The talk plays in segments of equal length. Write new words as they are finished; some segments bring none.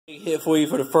Hit for you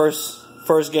for the first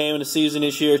game of the season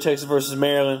this year, Texas versus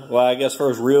Maryland. Well, I guess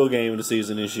first real game of the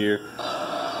season this year.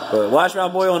 But watch my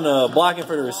boy on the blocking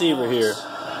for the receiver here. 5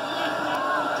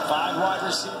 wide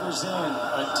receivers in,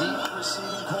 a deep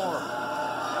receiving core.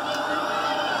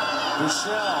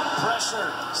 Michelle,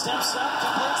 pressure, steps up,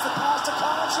 completes the pass to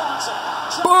Connor Johnson.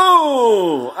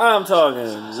 Boom! I'm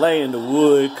talking laying the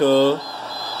wood, cuz.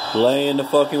 Laying the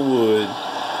fucking wood. A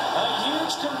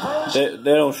huge conversion.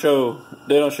 They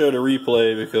don't show the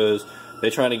replay because they're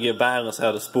trying to get violence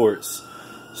out of sports.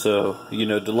 So, you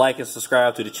know, to like and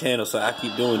subscribe to the channel so I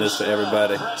keep doing this for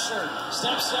everybody.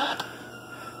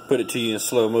 Put it to you in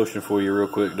slow motion for you real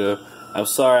quick, though. I'm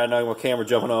sorry, I know my camera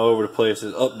jumping all over the place.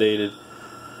 It's updated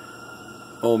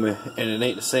on me, and it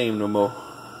ain't the same no more.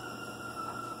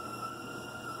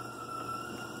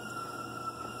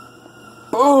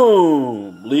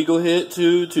 Boom! Legal hit,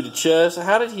 too, to the chest.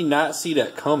 How did he not see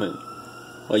that coming?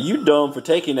 Like, you dumb for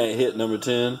taking that hit, number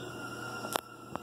 10.